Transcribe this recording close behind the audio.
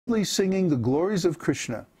singing the glories of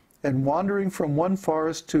Kṛṣṇa and wandering from one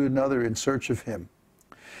forest to another in search of him.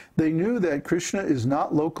 They knew that Kṛṣṇa is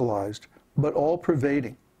not localized, but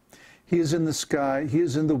all-pervading. He is in the sky, he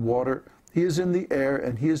is in the water, he is in the air,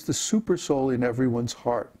 and he is the super soul in everyone's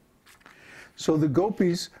heart. So the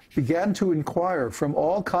gopis began to inquire from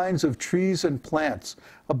all kinds of trees and plants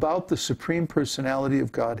about the Supreme Personality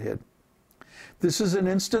of Godhead. This is an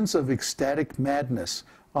instance of ecstatic madness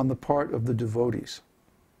on the part of the devotees.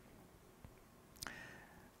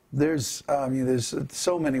 There's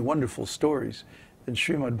so many wonderful stories in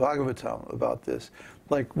Śrīmad-Bhāgavatam about this.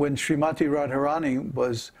 Like when Srimati Radharani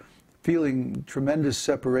was feeling tremendous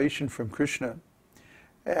separation from Kṛṣṇa,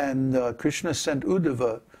 and Kṛṣṇa sent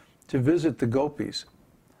Uddhava to visit the gopis.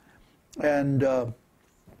 And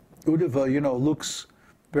Uddhava, looks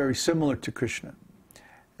very similar to Kṛṣṇa.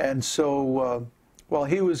 And so while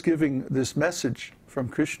he was giving this message from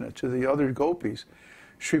Kṛṣṇa to the other gopis,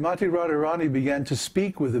 Srimati Radharani began to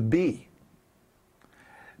speak with a bee.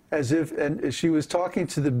 And she was talking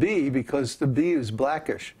to the bee because the bee is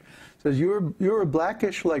blackish. Says, you're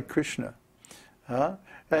blackish like Kṛṣṇa.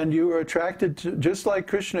 And you are attracted to, just like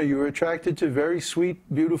Kṛṣṇa, you are attracted to very sweet,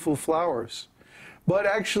 beautiful flowers. But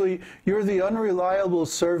actually, you're the unreliable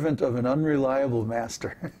servant of an unreliable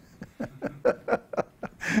master.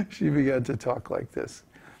 She began to talk like this.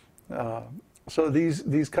 So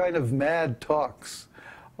these kind of mad talks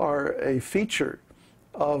are a feature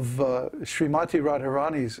of Srimati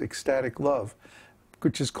Radharani's ecstatic love,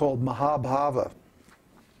 which is called Mahabhava.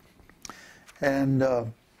 And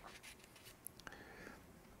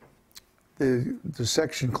the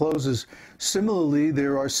section closes, similarly,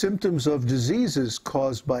 there are symptoms of diseases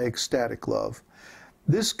caused by ecstatic love.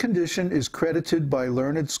 This condition is credited by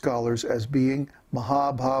learned scholars as being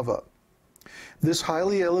Mahabhava. This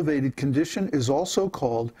highly elevated condition is also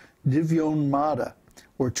called Divyonmada,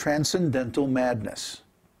 or transcendental madness.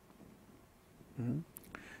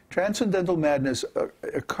 Transcendental madness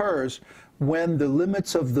occurs when the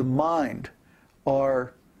limits of the mind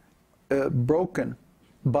are broken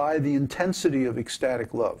by the intensity of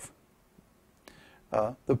ecstatic love.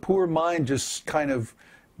 The poor mind just kind of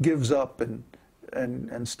gives up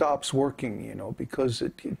and stops working, because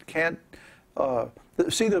it can't.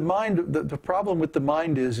 See, the mind. The problem with the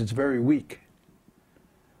mind is it's very weak.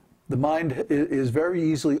 The mind is very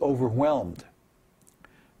easily overwhelmed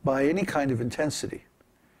by any kind of intensity.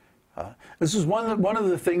 This is one of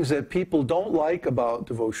the things that people don't like about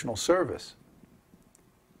devotional service.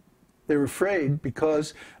 They're afraid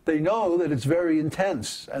because they know that it's very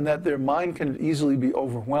intense and that their mind can easily be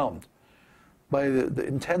overwhelmed by the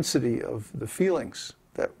intensity of the feelings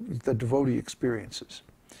that the devotee experiences.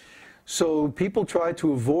 So people try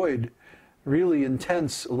to avoid really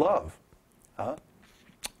intense love.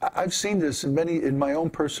 I've seen this in my own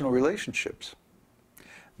personal relationships.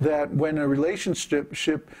 That when a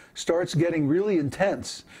relationship starts getting really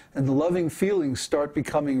intense and the loving feelings start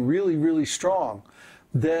becoming really, really strong,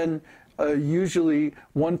 then usually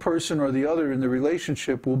one person or the other in the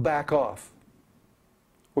relationship will back off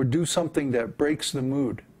or do something that breaks the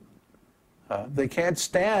mood. They can't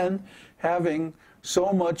stand having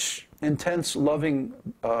so much intense loving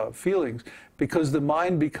feelings because the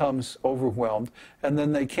mind becomes overwhelmed, and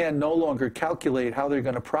then they can no longer calculate how they're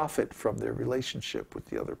going to profit from their relationship with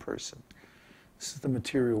the other person. This is the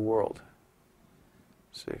material world.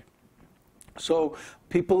 See? So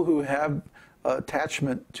people who have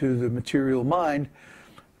attachment to the material mind,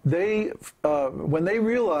 when they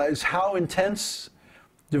realize how intense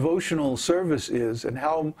devotional service is and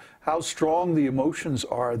how strong the emotions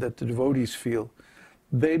are that the devotees feel,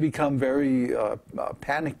 they become very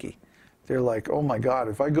panicky. They're like, oh my God,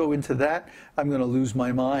 if I go into that, I'm going to lose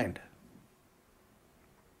my mind.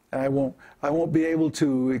 And I won't be able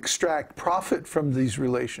to extract profit from these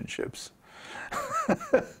relationships.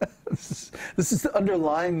 This is the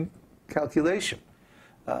underlying calculation.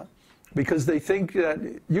 Because they think that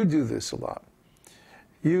you do this a lot.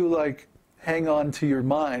 You like hang on to your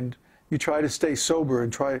mind. You try to stay sober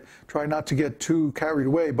and try not to get too carried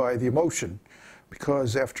away by the emotion.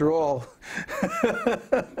 Because after all,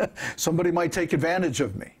 somebody might take advantage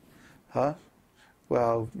of me.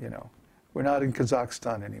 Well, we're not in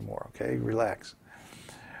Kazakhstan anymore, okay? Relax.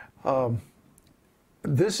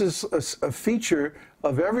 This is a feature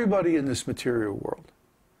of everybody in this material world.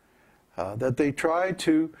 That they try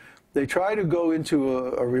to go into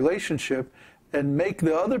a relationship and make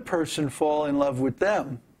the other person fall in love with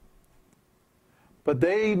them, but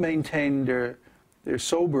they maintain their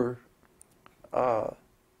sober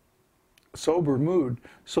mood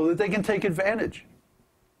so that they can take advantage.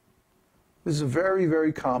 This is very,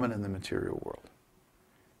 very common in the material world.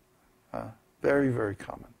 Very, very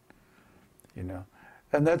common, you know.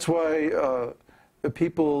 And that's why the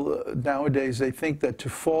people nowadays, they think that to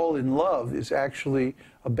fall in love is actually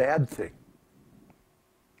a bad thing.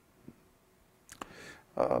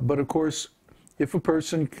 But of course, if a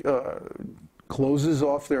person closes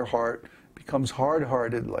off their heart, becomes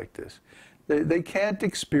hard-hearted like this, they can't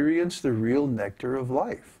experience the real nectar of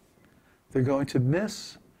life. They're going to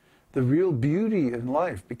miss the real beauty in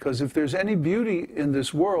life, because if there's any beauty in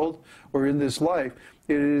this world or in this life,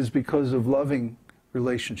 it is because of loving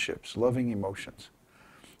relationships, loving emotions.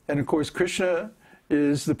 And of course, Kṛṣṇa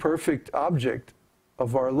is the perfect object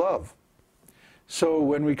of our love. So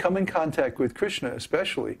when we come in contact with Kṛṣṇa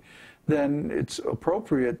especially, then it's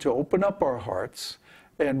appropriate to open up our hearts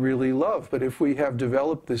and really love. But if we have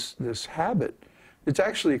developed this habit, it's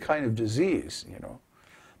actually a kind of disease, you know,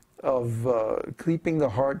 of keeping the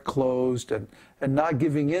heart closed and not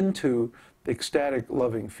giving into ecstatic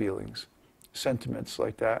loving feelings, sentiments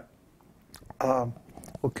like that.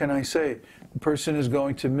 What can I say? The person is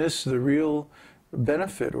going to miss the real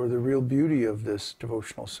benefit or the real beauty of this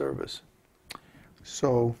devotional service.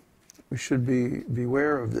 So we should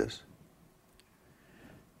beware of this.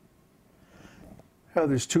 Now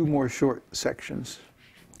there's two more short sections,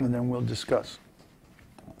 and then we'll discuss.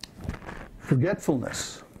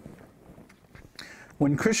 Forgetfulness.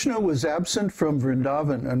 When Kṛṣṇa was absent from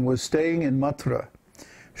Vrindavan and was staying in Mathura,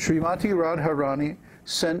 Srimati Radharani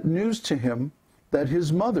sent news to him that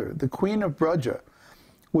his mother, the Queen of Braja,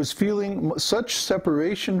 was feeling such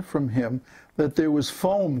separation from him that there was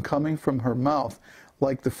foam coming from her mouth,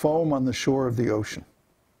 like the foam on the shore of the ocean.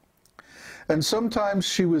 And sometimes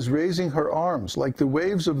she was raising her arms like the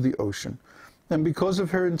waves of the ocean, and because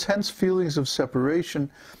of her intense feelings of separation,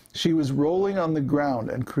 she was rolling on the ground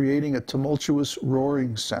and creating a tumultuous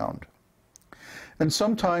roaring sound. And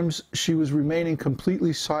sometimes she was remaining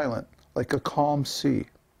completely silent, like a calm sea.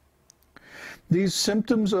 These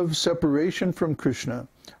symptoms of separation from Kṛṣṇa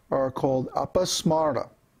are called apasmara,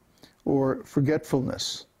 or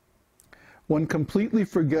forgetfulness. One completely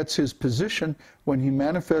forgets his position when he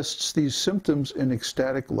manifests these symptoms in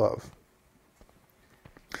ecstatic love.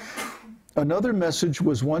 Another message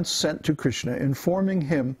was once sent to Kṛṣṇa informing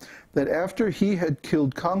him that after he had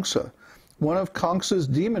killed Kamsa, one of Kamsa's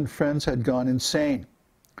demon friends had gone insane.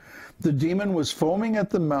 The demon was foaming at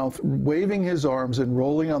the mouth, waving his arms and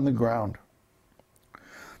rolling on the ground.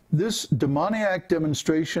 This demoniac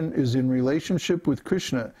demonstration is in relationship with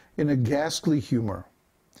Kṛṣṇa in a ghastly humor.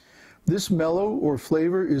 This mellow or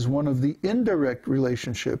flavor is one of the indirect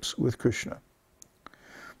relationships with Kṛṣṇa.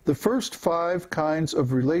 The first 5 kinds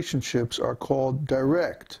of relationships are called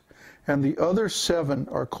direct, and the other 7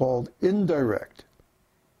 are called indirect.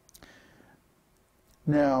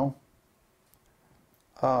 Now,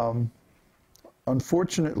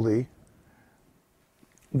 unfortunately,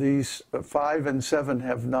 these 5 and 7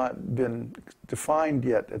 have not been defined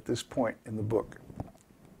yet at this point in the book.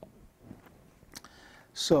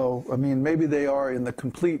 So, I mean, maybe they are in the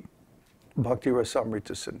complete Bhakti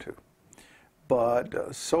Rasamrita Sindhu.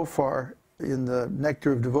 But so far, in the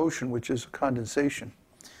Nectar of Devotion, which is a condensation,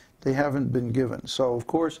 they haven't been given. So, of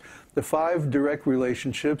course, the 5 direct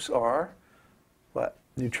relationships are what?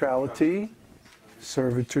 Neutrality,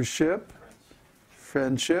 servitorship,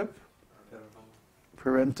 friendship,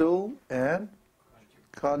 parental, and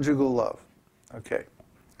conjugal love. Okay.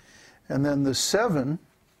 And then the 7,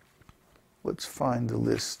 let's find the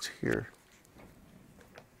list here.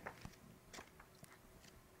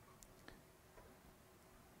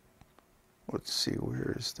 Let's see,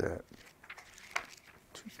 where is that?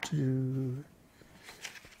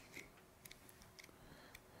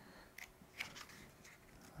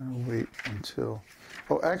 I'll wait until...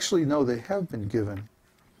 Oh, actually, no, they have been given.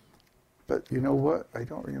 But you know what? I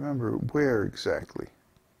don't remember where exactly.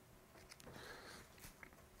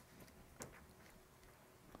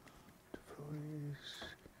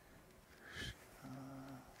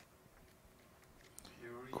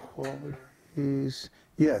 Qualities.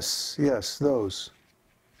 Yes, those.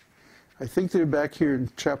 I think they're back here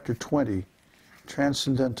in chapter 20,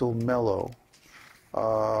 Transcendental Mellow.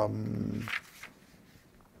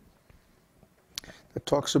 It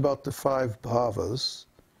talks about the 5 bhavas,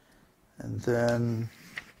 and then,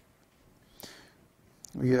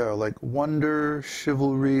 yeah, like wonder,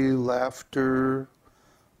 chivalry, laughter.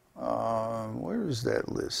 Where is that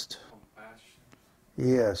list? Compassion.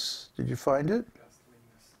 Yes. Did you find it?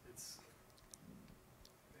 It's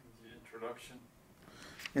in the introduction.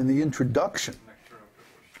 In the introduction. Nectar of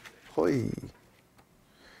Devotion. Hoi.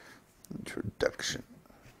 Introduction.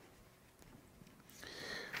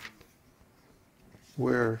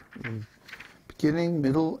 Where? beginning,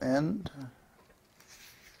 middle, and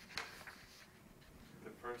The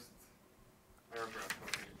first paragraph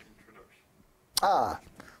of the introduction. ah,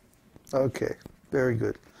 okay, very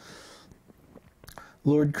good.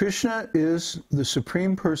 Lord Krishna is the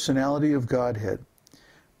Supreme Personality of Godhead,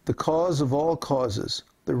 the cause of all causes,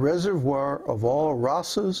 the reservoir of all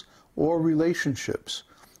rasas or relationships,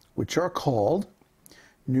 which are called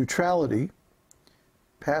neutrality,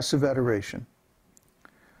 passive adoration,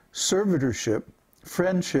 servitorship,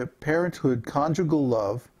 friendship, parenthood, conjugal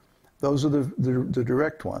love, those are the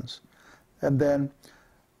direct ones, and then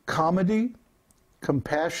comedy,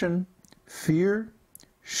 compassion, fear,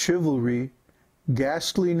 chivalry,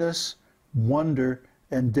 ghastliness, wonder,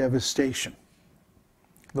 and devastation.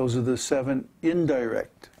 Those are the 7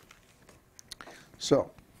 indirect.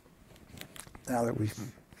 So, now that we've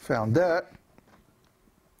found that,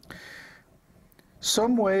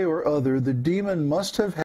 some way or other the demon must have